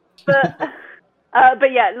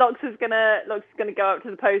 But yeah, Lox is gonna go up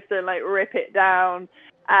to the poster and like rip it down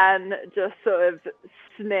and just sort of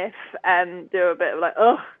sniff and do a bit of like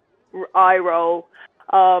eye roll,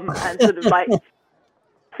 and sort of like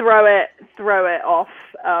throw it off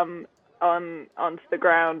onto the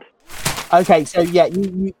ground. Okay, so yeah,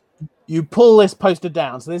 you pull this poster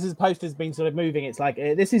down. So this poster's been sort of moving. It's like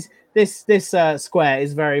this square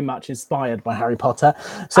is very much inspired by Harry Potter.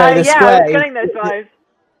 So the yeah, square I was getting those vibes.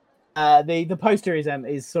 the poster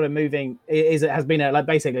is sort of moving. It has been like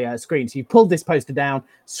basically a screen. So you pulled this poster down,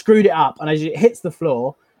 screwed it up, and as it hits the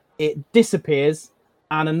floor, it disappears,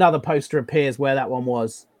 and another poster appears where that one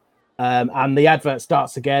was. And the advert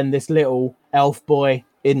starts again. This little elf boy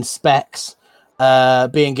in specs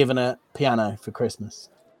being given a piano for Christmas.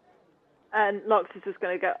 And Lox is just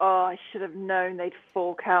going to go, oh, I should have known they'd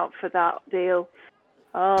fork out for that deal.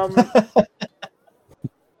 And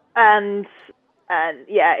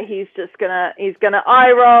yeah, he's gonna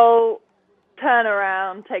eye roll, turn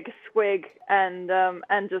around, take a swig, and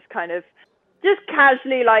just kind of just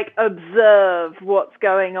casually like observe what's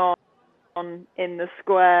going on in the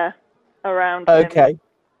square around him. Okay.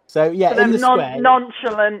 So yeah, Sort in of the square,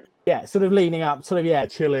 nonchalant. yeah, sort of leaning up, sort of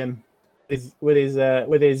chilling with his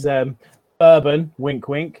bourbon, wink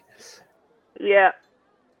wink. Yeah.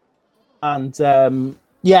 And so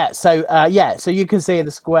you can see in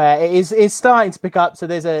the square it's starting to pick up. So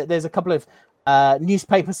there's a couple of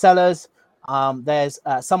newspaper sellers. There's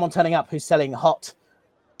someone turning up who's selling hot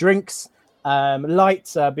drinks.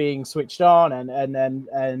 Lights are being switched on, and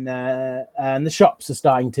the shops are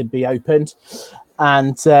starting to be opened.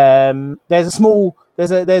 And there's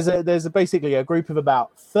basically a group of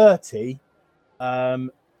about 30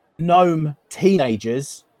 gnome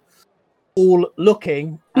teenagers, all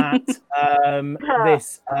looking at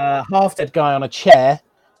this half-dead guy on a chair,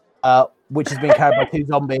 which has been carried by two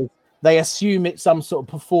zombies. They assume it's some sort of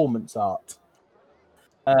performance art.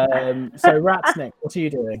 So Ratsnick, what are you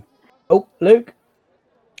doing? Oh, Luke.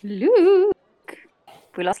 Luke.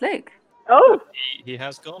 We lost Luke. Oh, He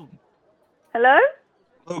has gone. hello?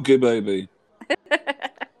 Okay, baby.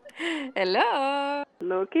 Hello.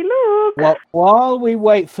 Looky Luke. Well, while we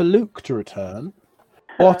wait for Luke to return,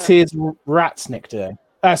 what is Ratsnick doing?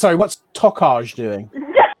 Sorry, what's Tokaj doing?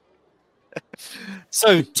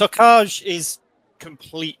 So Tokaj is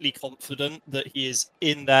completely confident that he is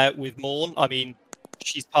in there with Morn. I mean,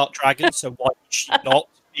 she's part dragon, so why would she not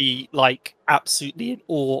be like absolutely in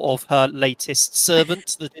awe of her latest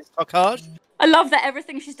servant, that is Tokaj? I love that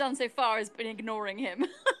everything she's done so far has been ignoring him.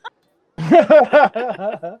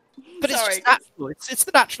 But it's Sorry. just natural. It's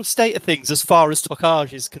the natural state of things as far as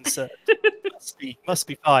Tokaj is concerned. must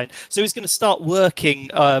be fine. So he's going to start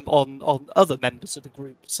working on other members of the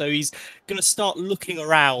group. So he's going to start looking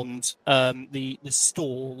around the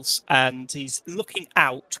stalls, and he's looking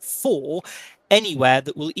out for anywhere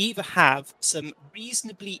that will either have some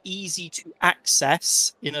reasonably easy to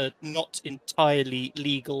access in a not entirely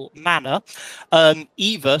legal manner,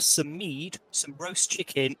 either some mead, some roast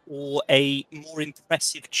chicken, or a more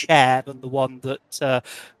impressive chair than the one that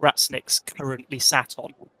Ratsnick's currently sat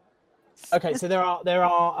on. Okay, so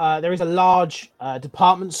there is a large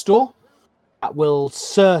department store that will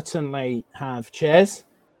certainly have chairs.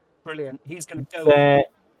 Brilliant. He's going to go There.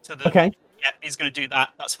 to the. Okay. Yeah, he's going to do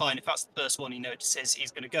that. That's fine. If that's the first one he notices, he's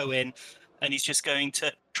going to go in and he's just going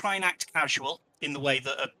to try and act casual in the way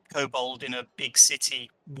that a kobold in a big city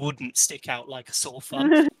wouldn't stick out like a sore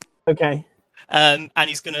thumb. Okay. And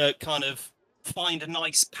he's going to kind of find a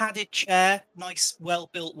nice padded chair, nice,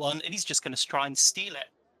 well-built one, and he's just going to try and steal it.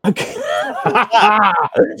 Okay.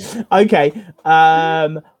 Okay.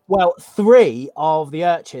 Well, 3 of the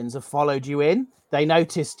urchins have followed you in. They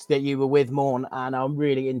noticed that you were with Morn and are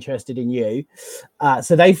really interested in you.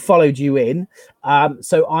 So they followed you in.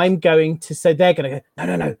 So I'm going to say they're going to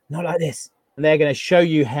go, no, not like this. And they're going to show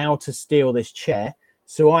you how to steal this chair.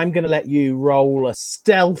 So I'm going to let you roll a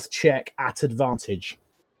stealth check at advantage.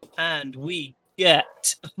 And we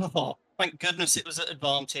get, oh, thank goodness it was at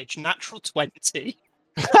advantage, natural 20.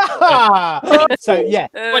 So yeah,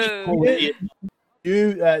 Oh.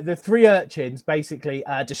 you the 3 urchins basically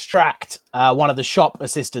distract one of the shop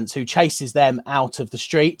assistants who chases them out of the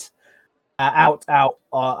street, out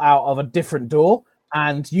of a different door,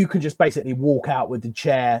 and you can just basically walk out with the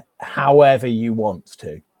chair however you want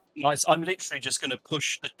to. Nice. I'm literally just going to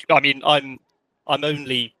push the. I mean, I'm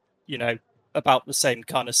only, about the same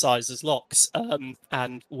kind of size as Locks,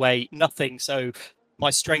 and weigh nothing. So my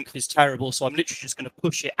strength is terrible. So I'm literally just going to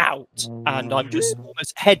push it out, and I'm just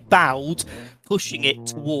almost head bowed, pushing it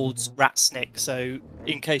towards Ratsnick. So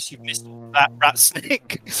in case you've missed that,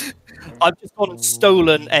 Ratsnick, I've just gone and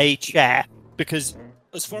stolen a chair because,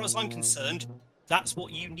 as far as I'm concerned, that's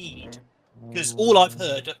what you need. Because all I've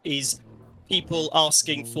heard is people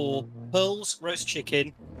asking for pearls, roast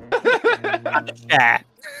chicken, and a chair.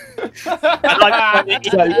 And I've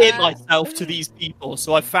in myself to these people,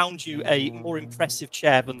 so I found you a more impressive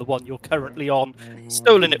chair than the one you're currently on,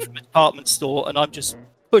 stolen it from a department store, and I'm just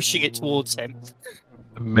pushing it towards him.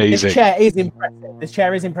 Amazing. This chair is impressive. This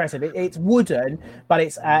chair is impressive. It's wooden, but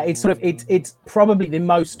it's probably the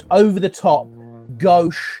most over the top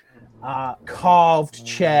gauche carved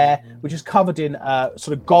chair, which is covered in sort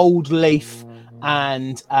of gold leaf,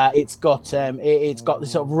 and it's got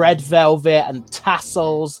this sort of red velvet and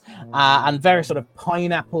tassels and various sort of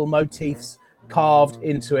pineapple motifs carved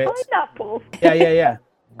into it. Pineapple. Yeah.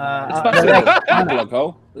 It's they-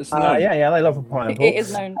 Pineapple. It's known. yeah, they love a pineapple. It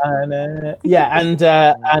is known.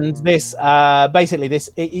 And this basically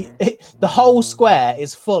the whole square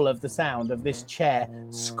is full of the sound of this chair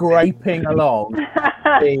scraping along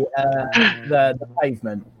the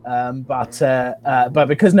pavement. But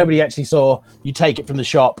because nobody actually saw you take it from the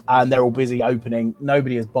shop and they're all busy opening,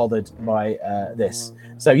 nobody is bothered by this.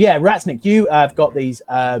 So yeah, Ratsnick, you have got these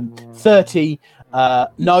 30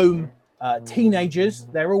 gnome teenagers.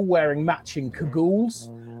 They're all wearing matching cagoules,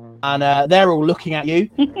 and they're all looking at you.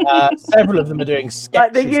 Several of them are doing sketches.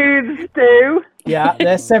 Like the youths do. Yeah,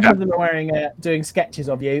 there's several of them are wearing doing sketches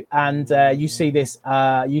of you, and you see this.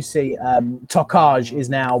 You see Tokaj is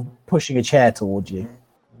now pushing a chair towards you.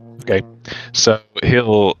 Okay, so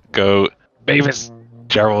he'll go, Mavis,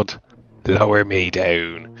 Gerald, lower me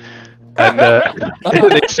down. And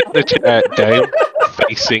they sit the chair down,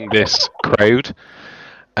 facing this crowd.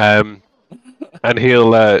 And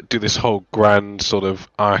he'll do this whole grand sort of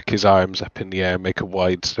arc his arms up in the air, make a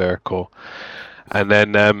wide circle. And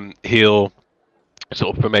then he'll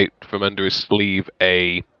sort of promote from under his sleeve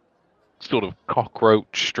a sort of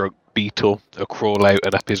cockroach stroke beetle. He'll crawl out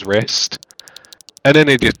and up his wrist. And then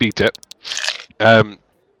he'll just beat it. And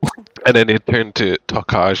then he'll turn to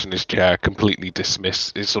Tokaj in his chair, completely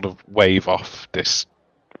dismiss, he'll sort of wave off this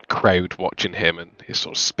crowd watching him, and he'll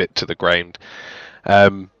sort of spit to the ground.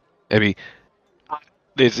 Maybe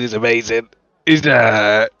this is amazing. Is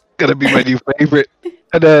gonna be my new favorite.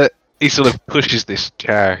 And he sort of pushes this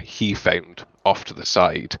chair he found off to the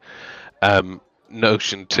side.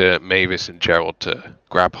 Notion to Mavis and Gerald to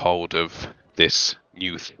grab hold of this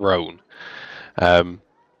new throne. And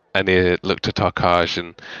he looked at Tarkaj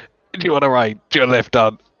and, do you want to ride? Do you want to lift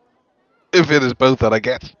on? If it is both, then I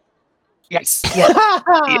guess. Yes.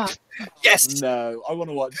 Yes. Yes. No, I want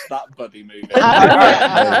to watch that buddy movie.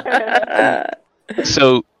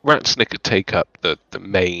 So Ratsnick could take up the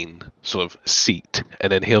main sort of seat,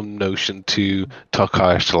 and then he'll notion to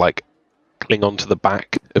Tarkaj to like cling onto the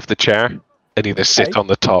back of the chair and either sit on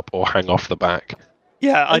the top or hang off the back.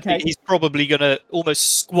 Yeah, I Okay. think he's probably gonna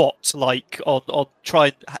almost squat like on try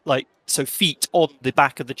and like so feet on the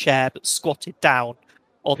back of the chair, but squatted down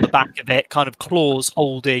on the back of it, kind of claws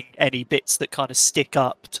holding any bits that kind of stick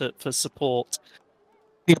up for support.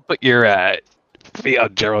 You can put your feet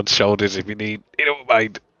on Gerald's shoulders if you need. You don't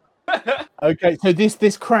mind. Okay, so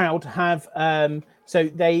this crowd have so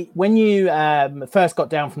they when you first got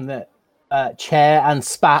down from the chair and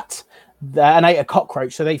spat and ate a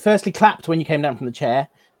cockroach. So they firstly clapped when you came down from the chair.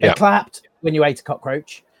 They Yeah. clapped when you ate a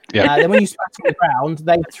cockroach. Yeah. Then when you spat on the ground,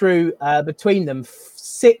 they threw between them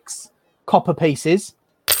 6 copper pieces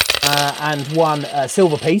and 1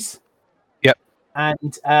 silver piece. Yep.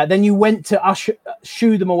 And then you went to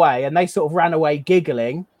shoo them away, and they sort of ran away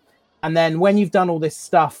giggling. And then when you've done all this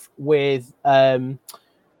stuff with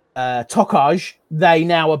Tokaj, they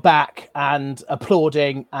now are back and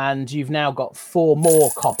applauding, and you've now got 4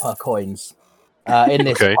 more copper coins in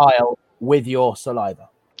this Okay. pile with your saliva.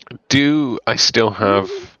 Do I still have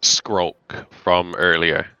Skrulk from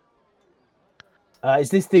earlier? Is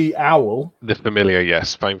this the owl? The familiar,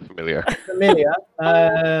 yes, fine familiar. Familiar?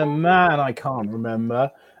 Man, I can't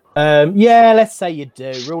remember. Yeah, let's say you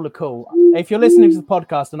do. Rule of cool. If you're listening to the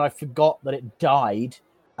podcast and I forgot that it died,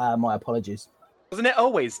 my apologies. Wasn't it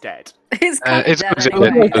always dead? It's kind of It's dead because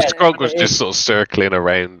anyway. Skrulk was just sort of circling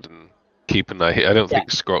around and keeping that. I don't think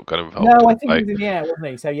Skrulk got involved. No, I in the think fight. he did, yeah, wasn't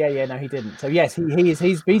he? So yeah, no, he didn't. So yes,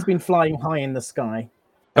 he's been flying high in the sky.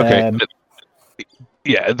 Okay. Um, but,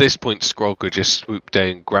 yeah, at this point, Skrulk would just swoop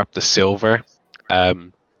down, grab the silver,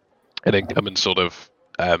 and then come and sort of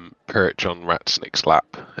perch on Ratsnick's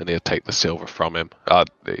lap, and he'll take the silver from him.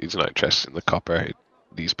 He's not interested in the copper.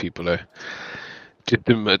 These people are just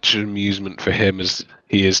as much amusement for him as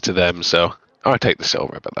he is to them, so I'll take the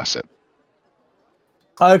silver, but that's it.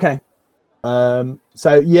 Okay. So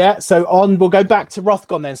we'll go back to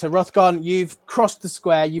Rothgon then. So Rothgon, you've crossed the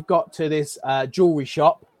square, you've got to this jewelry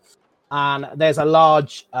shop, and there's a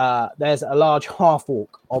large half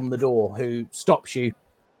orc on the door who stops you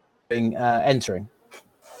being entering.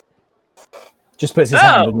 Just puts his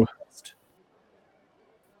hand on your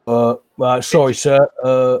chest. Sorry,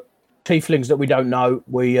 sir. Tieflings that we don't know,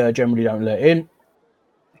 we generally don't let in.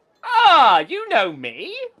 Ah, you know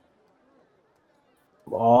me.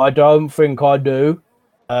 I don't think I do.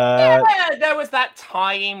 Yeah, there was that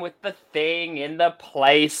time with the thing in the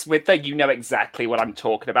place with the. You know exactly what I'm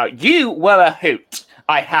talking about. You were a hoot,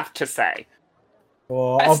 I have to say.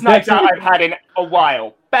 Best night out I've had in a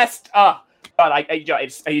while. Best. But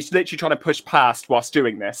he's literally trying to push past whilst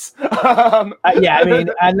doing this. Yeah, I mean,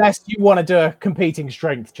 unless you want to do a competing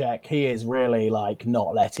strength check, he is really like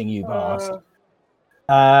not letting you pass.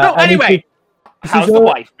 Anyway, how's the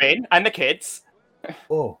wife been and the kids?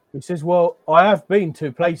 Oh, he says, well, I have been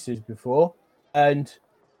to places before, and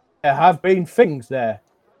there have been things there.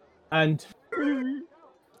 And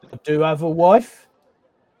I do have a wife,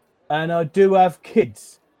 and I do have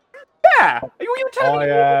kids. Yeah, you telling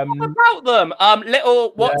me all about them?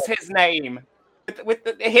 What's his name? With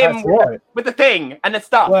him, That's right. with the thing and the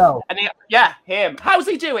stuff. Well, and him. How's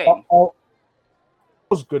he doing? I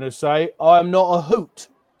was going to say, I'm not a hoot,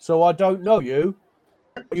 so I don't know you.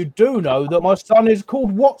 You do know that my son is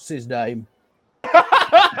called what's his name? So,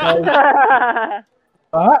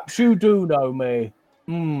 perhaps you do know me.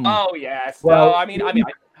 Oh yes. Well, Well,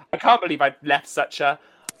 I can't believe I left such a.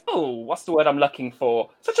 Oh, what's the word I'm looking for?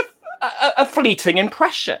 Such a fleeting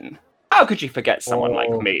impression. How could you forget someone like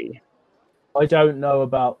me? I don't know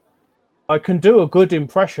about. I can do a good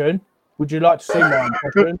impression. Would you like to see my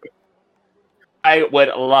impression? I would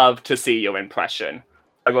love to see your impression.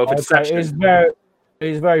 I go for deception.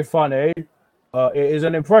 It's very funny. It is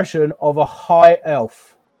an impression of a high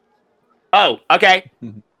elf. Oh, okay.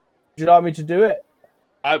 Would you like me to do it?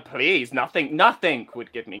 Oh, please. Nothing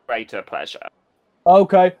would give me greater pleasure.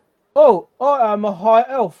 Okay. Oh, I am a high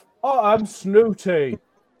elf. I am Snooty.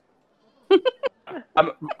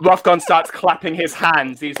 Rothgon starts clapping his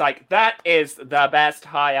hands. He's like, that is the best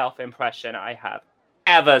high elf impression I have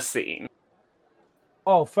ever seen.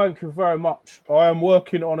 Oh, thank you very much. I am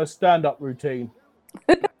working on a stand-up routine.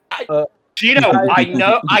 Do you know?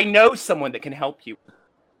 I know someone that can help you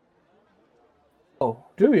Oh,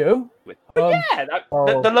 do you? with. Um, Yeah,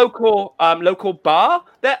 oh. the local bar.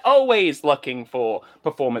 They're always looking for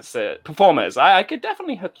performers. I could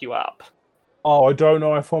definitely hook you up. Oh, I don't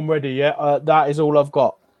know if I'm ready yet. That is all I've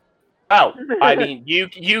got. Well, I mean,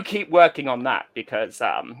 you keep working on that because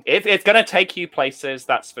it's gonna take you places,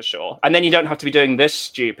 that's for sure. And then you don't have to be doing this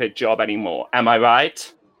stupid job anymore. Am I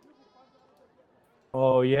right?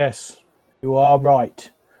 Oh, yes. You are right.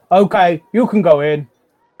 Okay, you can go in.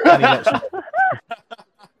 And he lets you-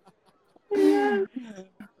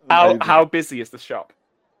 How busy is the shop?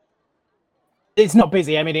 It's not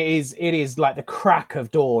busy. I mean, it is like the crack of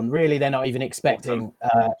dawn. Really, they're not even expecting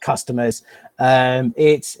customers.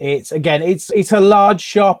 It's a large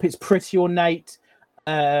shop. It's pretty ornate.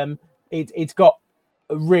 It's got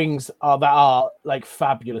rings that are like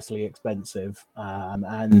fabulously expensive,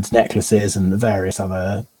 and necklaces and various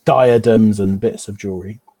other diadems and bits of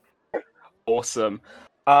jewelry. Awesome.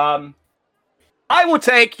 I will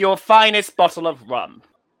take your finest bottle of rum.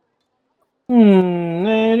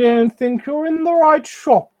 I don't think you're in the right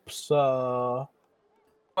shop, sir.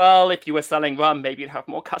 Well, if you were selling rum, maybe you'd have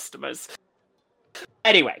more customers.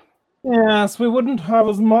 Anyway, Yes, we wouldn't have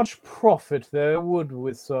as much profit there, would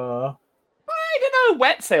we, sir? I don't know.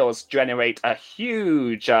 Wet sales generate a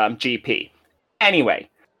huge GP. Anyway,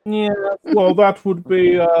 Yeah, well, that would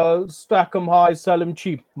be stack 'em high, sell 'em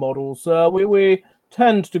cheap model, sir. We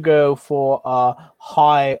tend to go for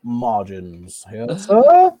high margins here,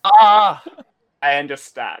 sir. I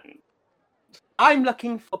understand. I'm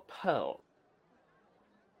looking for pearl.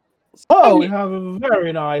 Oh, we have a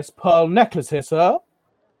very nice pearl necklace here, sir.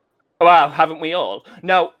 Well, haven't we all?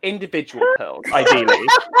 No, individual pearls, ideally.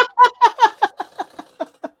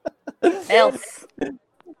 Elf.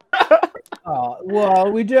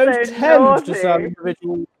 Well, we don't So tend to sell naughty.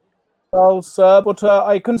 individual pearls, sir, but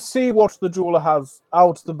I can see what the jeweler has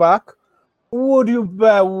out the back. Would you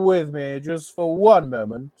bear with me just for one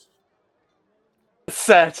moment?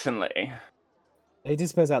 Certainly. He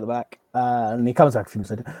disappears out the back, and he comes back a few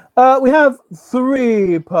minutes later. We have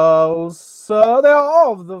 3 pearls, sir. They are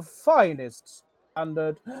of the finest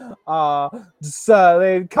standard. Sir,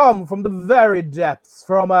 they come from the very depths,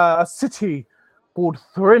 from a city called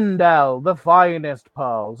Thrindel, the finest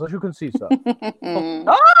pearls, as you can see, sir.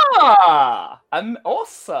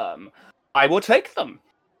 Awesome. I will take them.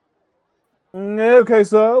 Okay,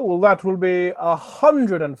 sir. Well, that will be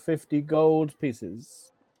 150 gold pieces.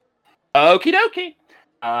 Okie dokie.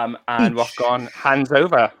 And Each. Rothgon hands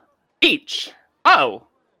over. Each. Oh,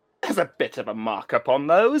 there's a bit of a markup on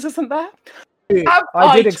those, isn't there? Have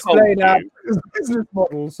I did told explain our you? business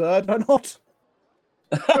model, sir, did I not?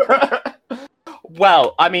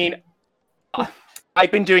 Well, I mean,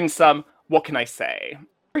 I've been doing some, what can I say,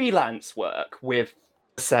 freelance work with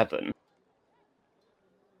Seven.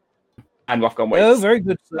 And Rothgon waits. Oh, very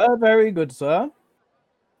good, sir. Very good, sir.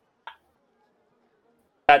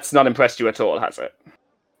 That's not impressed you at all, has it?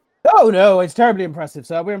 Oh, no, it's terribly impressive,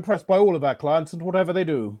 sir. We're impressed by all of our clients and whatever they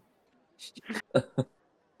do.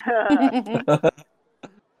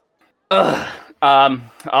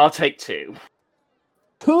 I'll take 2.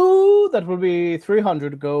 2, that will be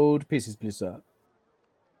 300 gold pieces, please, sir.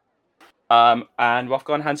 And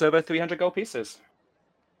Rothgon hands over 300 gold pieces.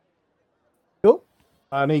 Cool.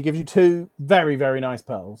 And he gives you 2 very, very nice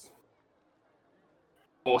pearls.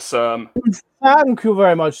 Awesome. Thank you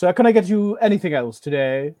very much, sir. Can I get you anything else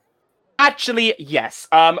today? Actually, yes.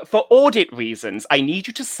 For audit reasons, I need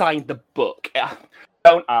you to sign the book.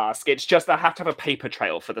 Don't ask. It's just I have to have a paper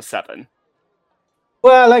trail for the 7.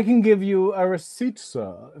 Well, I can give you a receipt,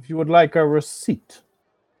 sir, if you would like a receipt.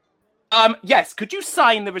 Yes. Could you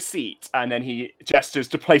sign the receipt? And then he gestures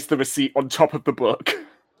to place the receipt on top of the book.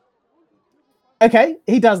 Okay,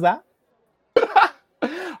 he does that.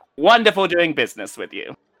 Wonderful doing business with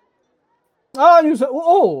you. Oh, and you said,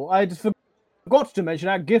 oh, I forgot to mention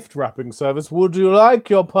our gift wrapping service. Would you like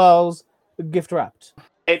your pearls gift wrapped?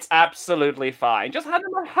 It's absolutely fine. Just hand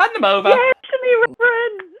them over. Actually,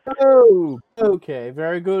 Reverend. Oh, okay,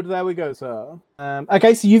 very good. There we go, sir.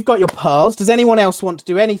 Okay, so you've got your pearls. Does anyone else want to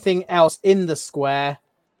do anything else in the square?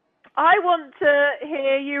 I want to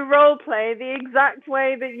hear you roleplay the exact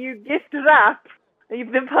way that you gift wrap the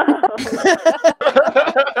pearls.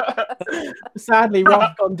 Sadly,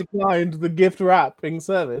 Rothgon declined the gift wrapping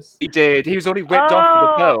service. He did. He was already ripped off for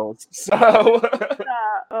the pearls. So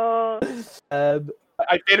Oh,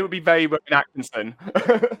 I feel it would be very Rowan Atkinson.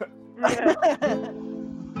 yeah.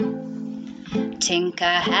 Tinker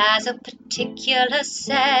has a particular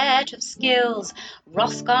set of skills.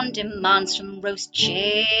 Roscon demands from roast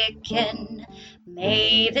chicken.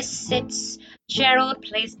 Mavis sits, Gerald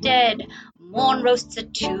plays dead. Morn roasts a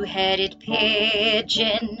two-headed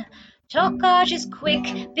pigeon. Tokaj is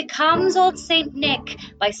quick, becomes old Saint Nick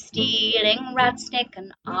by stealing Ratsnick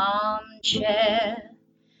an armchair.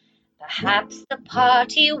 Perhaps the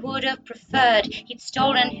party would have preferred he'd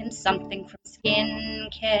stolen him something from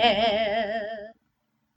skincare.